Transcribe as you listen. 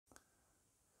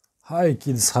Hi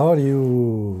kids, how are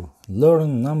you?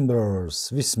 Learn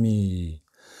numbers with me.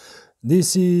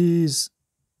 This is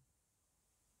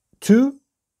 2?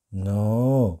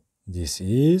 No, this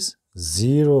is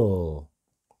 0.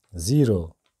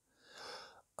 0.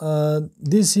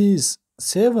 This is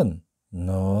 7.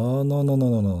 No, no, no, no,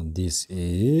 no, no. This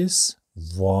is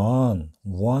 1.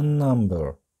 1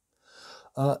 number.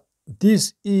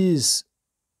 This is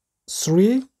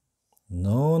 3.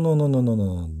 No, no, no, no, no,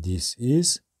 no. This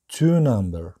is 2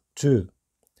 number. 2.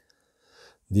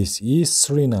 This is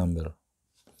 3 number.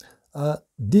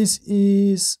 This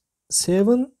is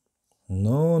 7.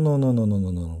 No, no, no, no, no,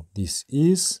 no, no. This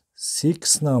is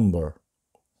 6 number.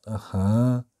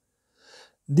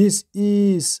 This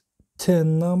is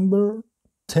 10 number.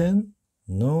 10.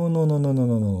 No, no, no, no, no,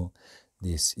 no, no.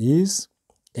 This is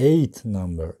 8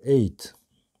 number. 8.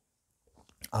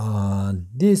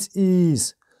 This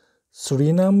is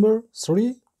 3 number.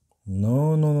 3.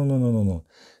 No, no, no, no, no, no, no.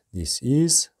 This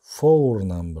is 4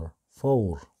 number.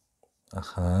 4.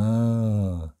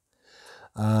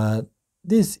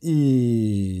 This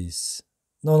is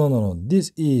no.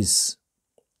 This is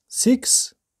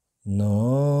 6.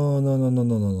 No, no, no, no,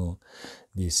 no, no, no.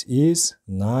 This is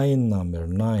 9 number.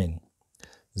 9.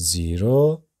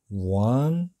 0,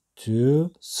 1,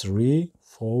 2, 3,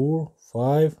 4,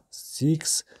 5,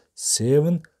 6,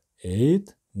 7,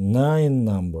 8, 9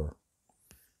 number.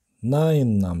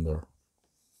 9 number.